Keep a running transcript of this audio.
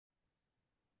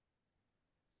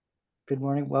Good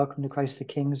morning. Welcome to Christ the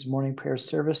King's morning prayer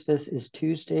service. This is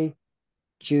Tuesday,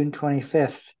 June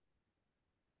 25th.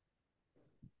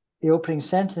 The opening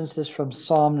sentence is from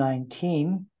Psalm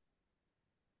 19,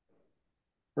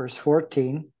 verse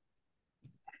 14.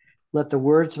 Let the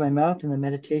words of my mouth and the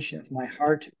meditation of my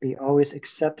heart be always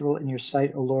acceptable in your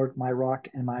sight, O Lord, my rock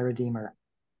and my redeemer.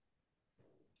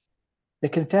 The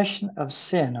confession of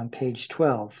sin on page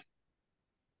 12.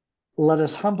 Let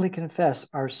us humbly confess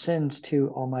our sins to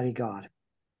Almighty God.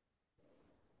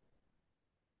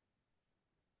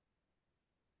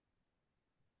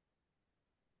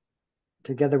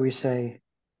 Together we say,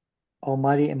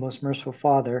 Almighty and most merciful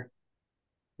Father,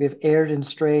 we have erred and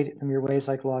strayed from your ways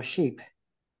like lost sheep.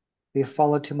 We have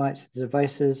followed too much the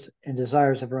devices and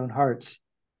desires of our own hearts.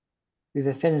 We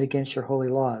have offended against your holy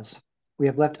laws. We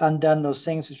have left undone those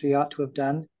things which we ought to have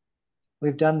done. We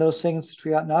have done those things which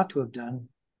we ought not to have done.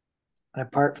 And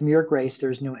apart from your grace, there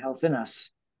is no health in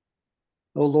us.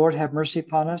 O Lord, have mercy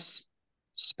upon us.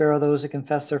 Spare those who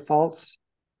confess their faults.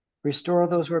 Restore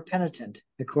those who are penitent,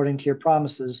 according to your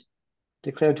promises,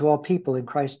 declared to all people in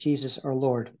Christ Jesus our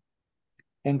Lord.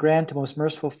 And grant to most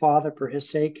merciful Father, for his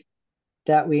sake,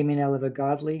 that we may now live a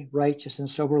godly, righteous, and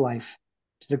sober life,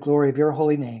 to the glory of your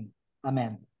holy name.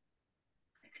 Amen.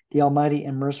 The Almighty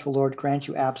and merciful Lord grant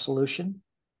you absolution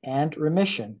and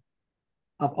remission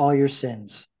of all your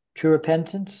sins, true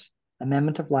repentance,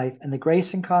 amendment of life, and the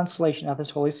grace and consolation of his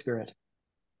Holy Spirit.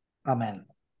 Amen.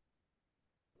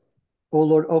 O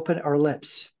Lord, open our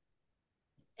lips,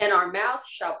 and our mouth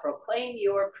shall proclaim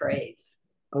your praise.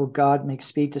 O God, make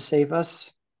speed to save us.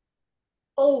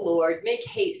 O Lord, make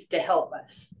haste to help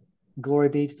us. Glory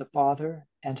be to the Father,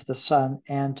 and to the Son,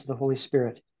 and to the Holy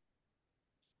Spirit.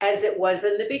 As it was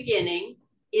in the beginning,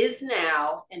 is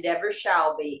now, and ever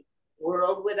shall be,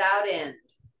 world without end.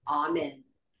 Amen.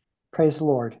 Praise the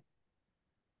Lord.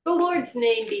 The Lord's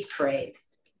name be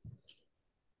praised.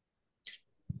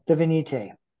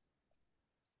 Divinite.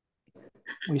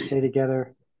 We say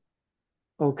together,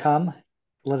 O come,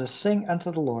 let us sing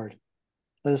unto the Lord.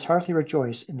 Let us heartily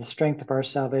rejoice in the strength of our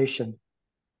salvation.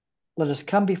 Let us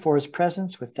come before his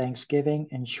presence with thanksgiving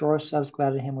and show ourselves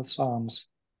glad in him with psalms.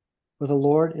 For the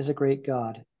Lord is a great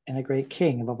God and a great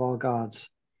King above all gods.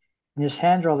 In his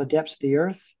hand are all the depths of the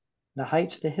earth, the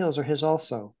heights of the hills are his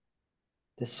also.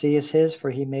 The sea is his, for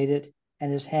he made it,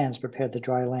 and his hands prepared the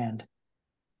dry land.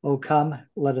 O come,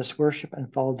 let us worship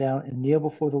and fall down and kneel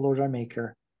before the Lord our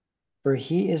Maker. For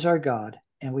he is our God,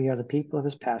 and we are the people of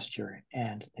his pasture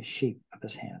and the sheep of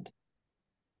his hand.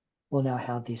 We'll now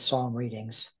have these psalm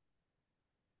readings.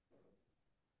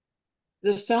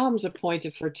 The Psalms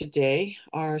appointed for today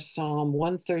are Psalm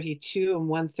 132 and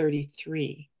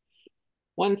 133.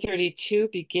 132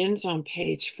 begins on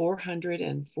page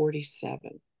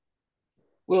 447.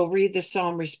 We'll read the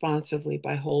psalm responsively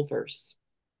by whole verse.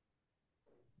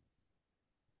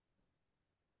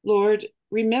 Lord,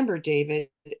 remember David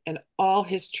and all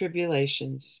his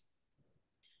tribulations.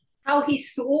 How he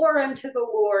swore unto the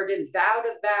Lord and vowed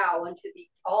a vow unto the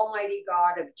Almighty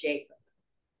God of Jacob.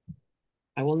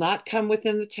 I will not come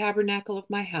within the tabernacle of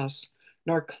my house,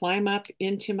 nor climb up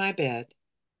into my bed.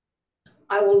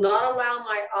 I will not allow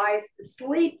my eyes to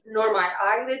sleep, nor my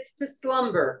eyelids to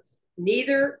slumber,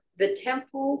 neither the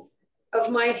temples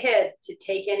of my head to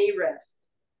take any rest.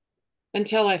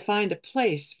 Until I find a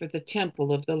place for the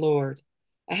temple of the Lord,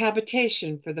 a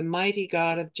habitation for the mighty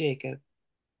God of Jacob.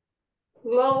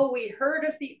 Lo, we heard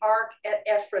of the ark at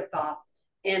Ephrathah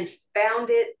and found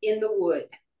it in the wood.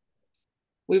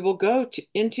 We will go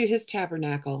into his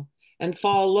tabernacle and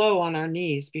fall low on our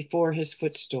knees before his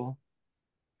footstool.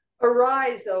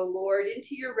 Arise, O Lord,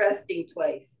 into your resting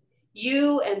place,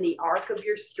 you and the ark of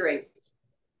your strength.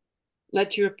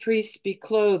 Let your priests be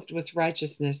clothed with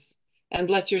righteousness, and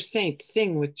let your saints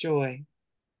sing with joy.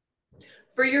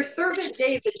 For your servant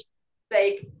David's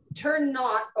sake, turn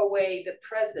not away the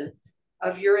presence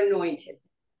of your anointed.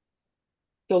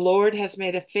 The Lord has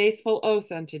made a faithful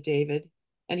oath unto David,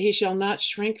 and he shall not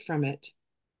shrink from it.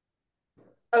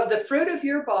 Of the fruit of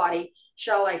your body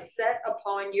shall I set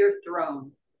upon your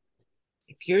throne.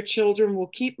 If your children will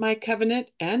keep my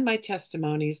covenant and my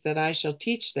testimonies that I shall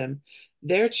teach them,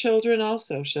 their children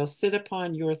also shall sit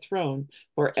upon your throne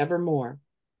forevermore.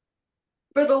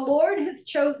 For the Lord has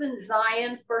chosen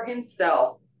Zion for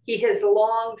himself. He has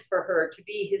longed for her to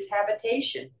be his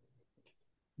habitation.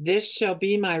 This shall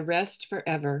be my rest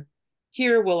forever.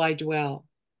 Here will I dwell,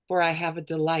 for I have a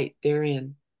delight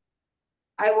therein.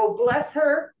 I will bless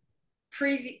her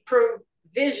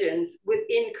provisions with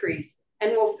increase,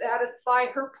 and will satisfy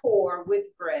her poor with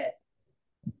bread.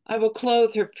 I will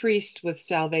clothe her priests with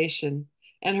salvation,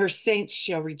 and her saints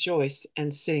shall rejoice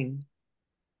and sing.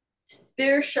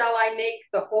 There shall I make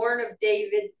the horn of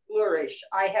David flourish.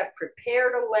 I have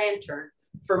prepared a lantern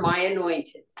for my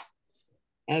anointed.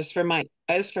 As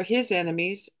for his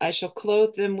enemies, I shall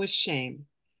clothe them with shame,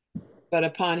 but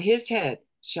upon his head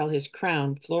shall his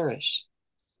crown flourish.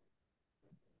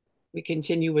 We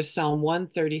continue with Psalm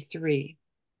 133.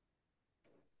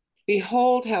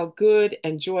 Behold, how good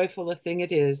and joyful a thing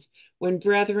it is when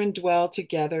brethren dwell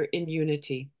together in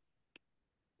unity.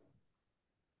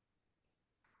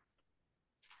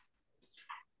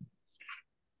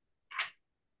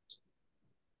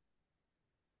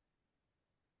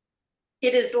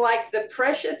 It is like the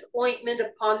precious ointment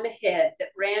upon the head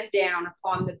that ran down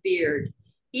upon the beard,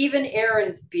 even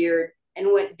Aaron's beard,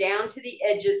 and went down to the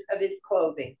edges of his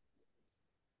clothing.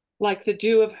 Like the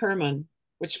dew of Hermon,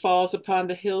 which falls upon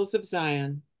the hills of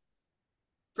Zion.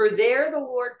 For there the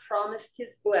Lord promised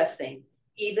his blessing,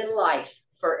 even life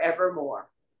forevermore.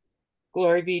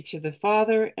 Glory be to the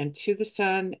Father, and to the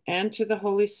Son, and to the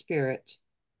Holy Spirit.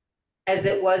 As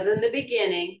it was in the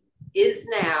beginning, is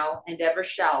now, and ever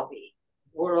shall be,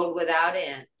 world without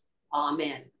end.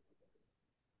 Amen.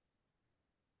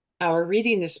 Our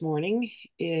reading this morning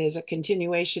is a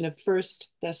continuation of 1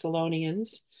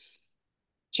 Thessalonians,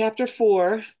 chapter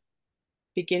 4,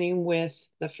 beginning with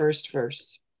the first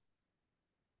verse.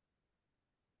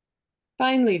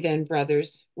 Finally, then,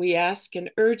 brothers, we ask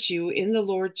and urge you in the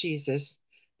Lord Jesus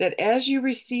that as you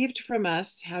received from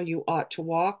us how you ought to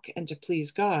walk and to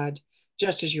please God,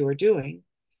 just as you are doing,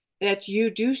 that you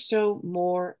do so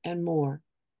more and more.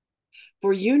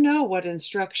 For you know what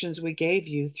instructions we gave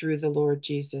you through the Lord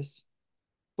Jesus.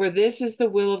 For this is the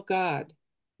will of God,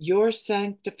 your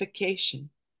sanctification,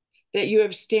 that you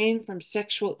abstain from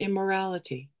sexual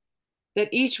immorality, that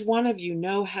each one of you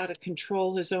know how to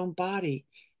control his own body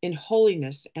in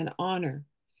holiness and honor,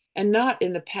 and not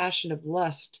in the passion of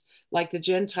lust like the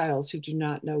Gentiles who do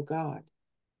not know God,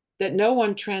 that no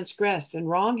one transgress and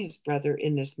wrong his brother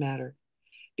in this matter,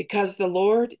 because the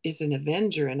Lord is an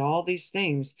avenger in all these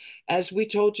things, as we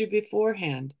told you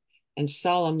beforehand and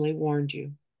solemnly warned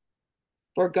you.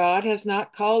 For God has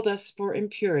not called us for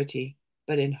impurity,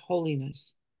 but in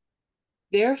holiness.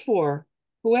 Therefore,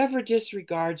 whoever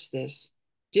disregards this,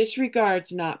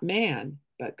 disregards not man,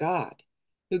 but God,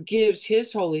 who gives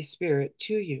his Holy Spirit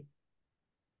to you.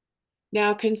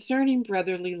 Now, concerning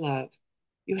brotherly love,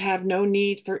 you have no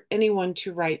need for anyone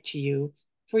to write to you,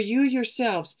 for you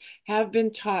yourselves have been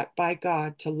taught by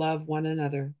God to love one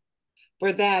another.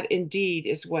 For that indeed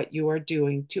is what you are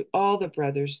doing to all the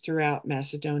brothers throughout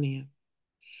Macedonia.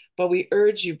 But we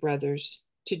urge you, brothers,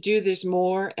 to do this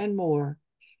more and more,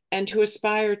 and to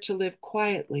aspire to live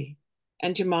quietly,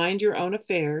 and to mind your own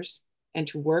affairs, and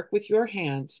to work with your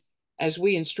hands, as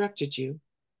we instructed you,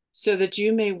 so that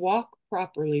you may walk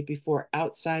properly before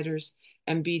outsiders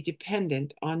and be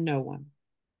dependent on no one.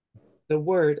 The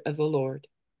word of the Lord.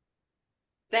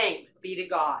 Thanks be to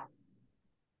God.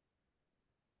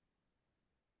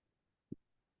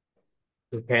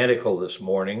 The canticle this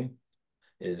morning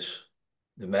is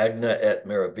the Magna et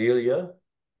Mirabilia,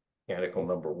 canticle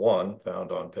number 1,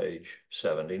 found on page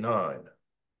 79.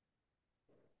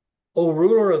 O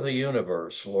ruler of the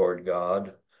universe, Lord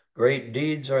God, great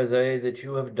deeds are they that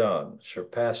you have done,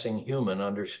 surpassing human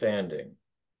understanding.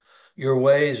 Your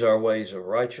ways are ways of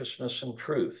righteousness and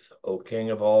truth, O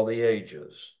King of all the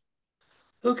ages.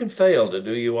 Who can fail to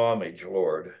do you homage,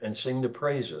 Lord, and sing the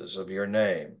praises of your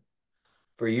name?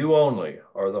 For you only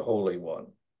are the Holy One.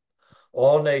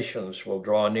 All nations will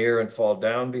draw near and fall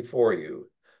down before you,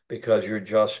 because your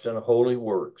just and holy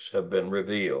works have been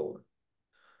revealed.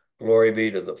 Glory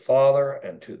be to the Father,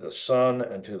 and to the Son,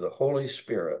 and to the Holy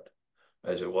Spirit,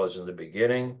 as it was in the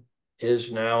beginning,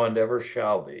 is now, and ever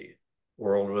shall be,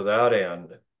 world without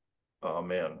end.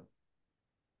 Amen.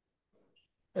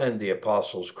 And the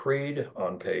Apostles' Creed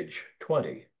on page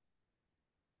 20.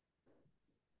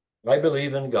 I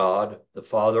believe in God, the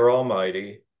Father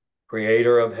Almighty,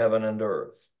 creator of heaven and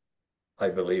earth. I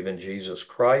believe in Jesus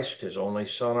Christ, his only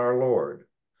Son, our Lord.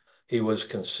 He was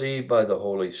conceived by the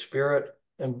Holy Spirit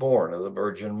and born of the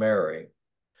Virgin Mary.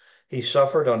 He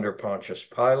suffered under Pontius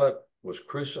Pilate, was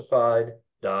crucified,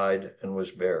 died, and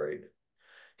was buried.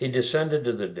 He descended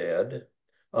to the dead.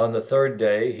 On the third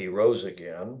day, he rose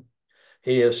again.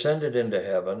 He ascended into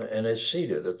heaven and is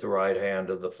seated at the right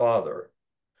hand of the Father.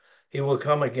 He will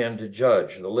come again to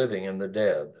judge the living and the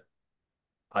dead.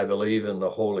 I believe in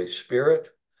the Holy Spirit,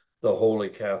 the Holy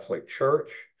Catholic Church,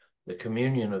 the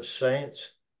communion of saints,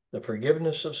 the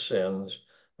forgiveness of sins,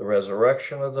 the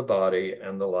resurrection of the body,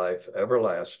 and the life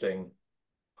everlasting.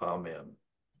 Amen.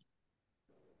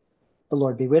 The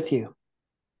Lord be with you.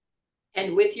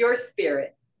 And with your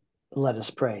spirit. Let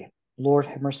us pray. Lord,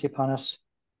 have mercy upon us.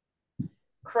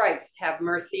 Christ, have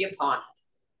mercy upon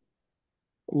us.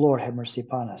 Lord, have mercy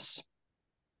upon us.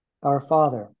 Our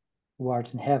Father, who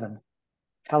art in heaven,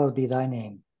 hallowed be thy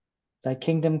name. Thy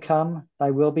kingdom come,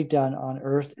 thy will be done on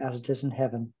earth as it is in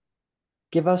heaven.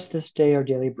 Give us this day our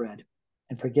daily bread,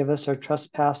 and forgive us our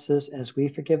trespasses as we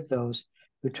forgive those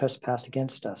who trespass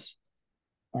against us.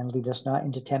 And lead us not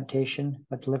into temptation,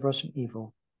 but deliver us from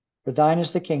evil. For thine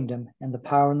is the kingdom, and the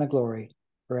power, and the glory,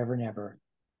 forever and ever.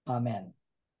 Amen.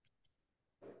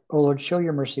 O Lord, show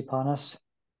your mercy upon us.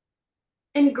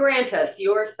 And grant us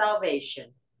your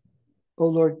salvation. O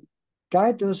Lord,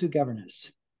 guide those who govern us.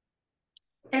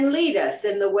 And lead us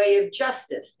in the way of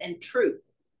justice and truth.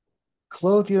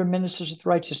 Clothe your ministers with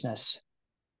righteousness.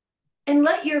 And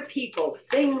let your people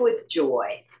sing with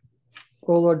joy.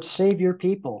 O Lord, save your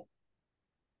people.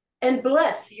 And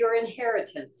bless your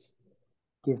inheritance.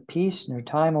 Give peace in your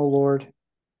time, O Lord.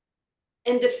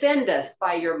 And defend us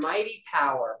by your mighty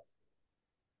power.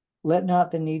 Let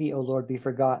not the needy, O Lord, be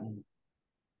forgotten.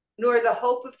 Nor the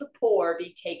hope of the poor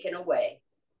be taken away.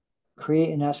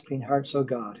 Create in us clean hearts, O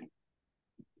God.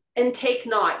 And take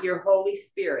not your Holy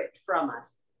Spirit from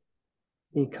us.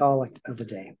 The collect of the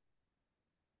day.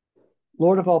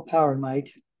 Lord of all power and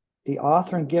might, the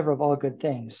author and giver of all good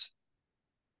things,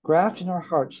 graft in our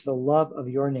hearts the love of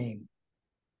your name.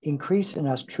 Increase in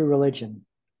us true religion.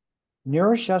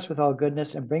 Nourish us with all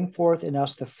goodness and bring forth in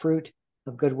us the fruit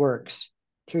of good works,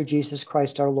 through Jesus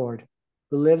Christ our Lord,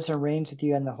 who lives and reigns with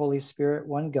you and the Holy Spirit,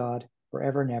 one God,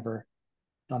 forever and ever.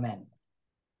 Amen.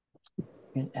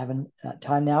 We have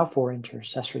time now for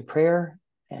intercessory prayer,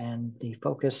 and the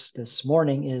focus this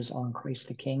morning is on Christ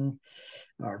the King,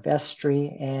 our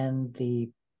vestry, and the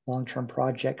long-term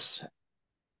projects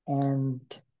and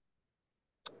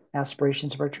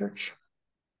aspirations of our church.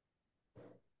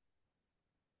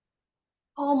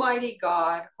 Almighty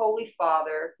God, Holy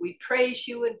Father, we praise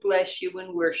you and bless you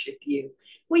and worship you.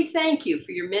 We thank you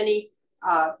for your many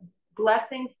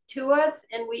blessings to us,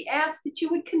 and we ask that you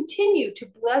would continue to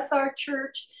bless our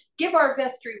church, give our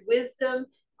vestry wisdom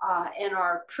and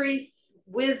our priests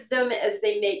wisdom as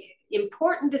they make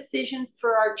important decisions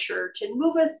for our church, and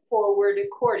move us forward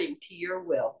according to your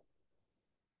will.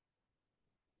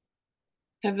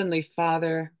 Heavenly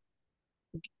Father,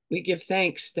 we give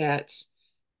thanks that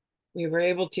we were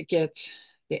able to get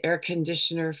the air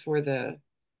conditioner for the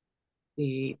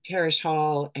parish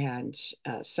hall and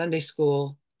Sunday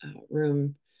school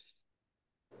room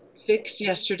fixed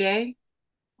yesterday,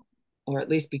 or at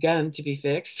least begun to be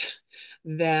fixed,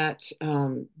 that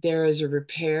there is a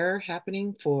repair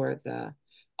happening for the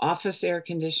office air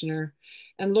conditioner.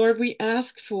 And Lord, we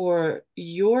ask for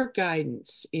your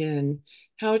guidance in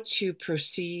how to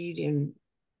proceed and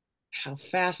how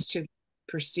fast to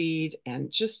proceed, and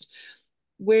just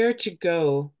where to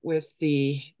go with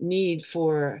the need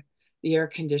for the air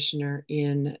conditioner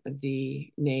in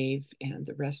the nave and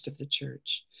the rest of the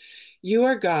church. You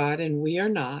are God and we are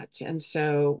not, and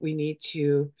so we need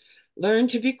to learn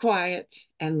to be quiet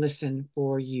and listen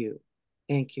for you.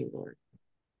 Thank you, Lord.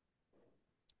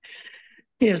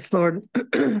 Yes, Lord.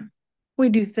 We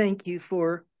do thank you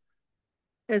for,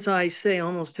 as I say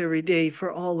almost every day,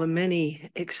 for all the many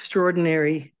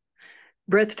extraordinary,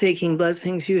 breathtaking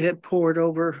blessings you have poured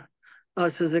over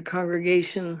us as a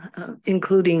congregation,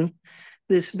 including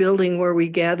this building where we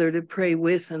gather to pray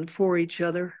with and for each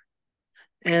other.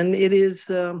 And it is,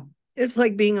 it's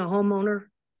like being a homeowner.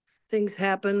 Things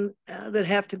happen that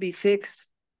have to be fixed.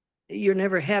 You're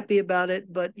never happy about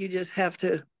it, but you just have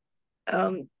to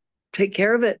take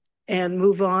care of it and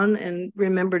move on, and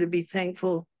remember to be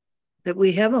thankful that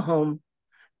we have a home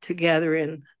to gather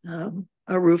in,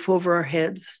 a roof over our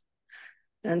heads.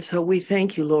 And so we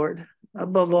thank you, Lord.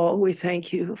 Above all, we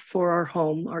thank you for our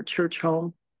home, our church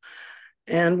home.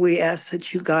 And we ask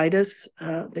that you guide us,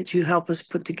 that you help us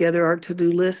put together our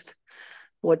to-do list,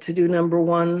 what to do, number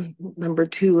 1, number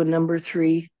 2, and number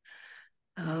 3.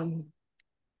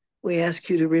 We ask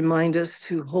you to remind us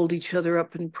to hold each other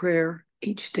up in prayer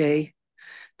each day,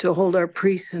 to hold our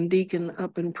priests and deacon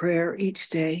up in prayer each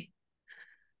day.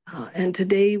 And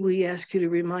today we ask you to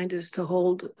remind us to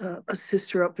hold a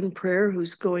sister up in prayer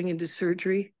who's going into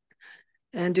surgery,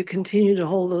 and to continue to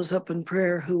hold those up in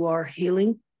prayer who are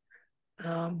healing,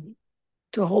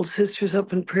 to hold sisters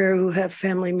up in prayer who have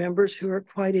family members who are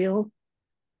quite ill.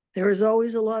 There is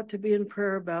always a lot to be in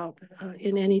prayer about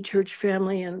in any church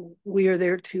family, and we are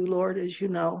there too, Lord, as you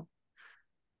know.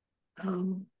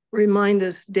 Remind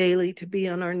us daily to be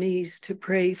on our knees, to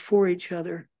pray for each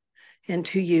other and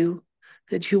to you,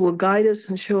 that you will guide us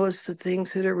and show us the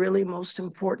things that are really most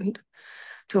important,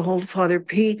 to hold Father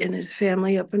Pete and his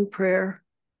family up in prayer,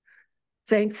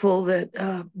 thankful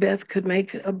that Beth could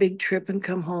make a big trip and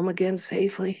come home again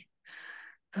safely.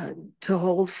 To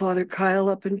hold Father Kyle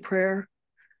up in prayer,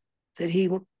 that he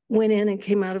went in and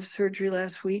came out of surgery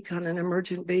last week on an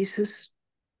emergent basis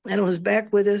and was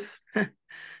back with us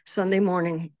Sunday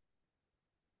morning.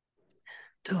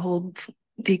 To hold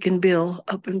Deacon Bill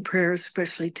up in prayer,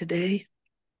 especially today.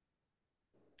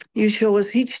 You show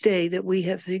us each day that we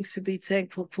have things to be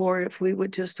thankful for if we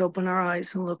would just open our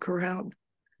eyes and look around.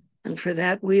 And for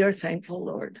that, we are thankful,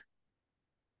 Lord.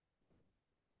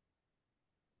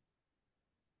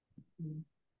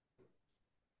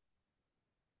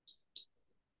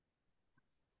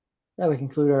 Now we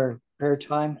conclude our prayer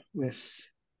time with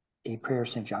a prayer of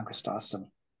St. John Chrysostom.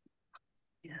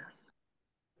 Yes.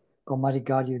 Almighty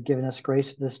God, you have given us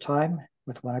grace at this time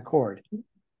with one accord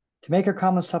to make our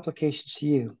common supplications to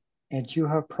you, and you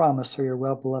have promised through your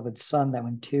well-beloved Son that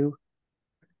when 2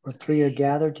 or 3 are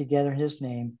gathered together in his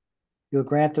name, you will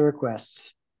grant their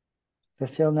requests.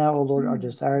 Fulfill now, O Lord, our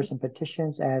desires and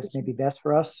petitions as may be best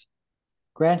for us,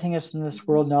 granting us in this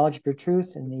world knowledge of your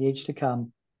truth, and in the age to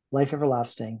come, life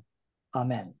everlasting.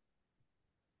 Amen.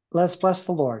 Let us bless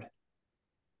the Lord.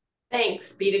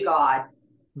 Thanks be to God.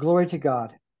 Glory to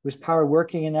God, whose power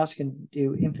working in us can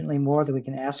do infinitely more than we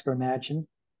can ask or imagine.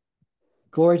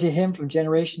 Glory to him from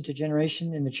generation to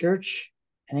generation in the church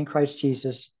and in Christ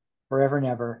Jesus, forever and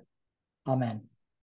ever. Amen.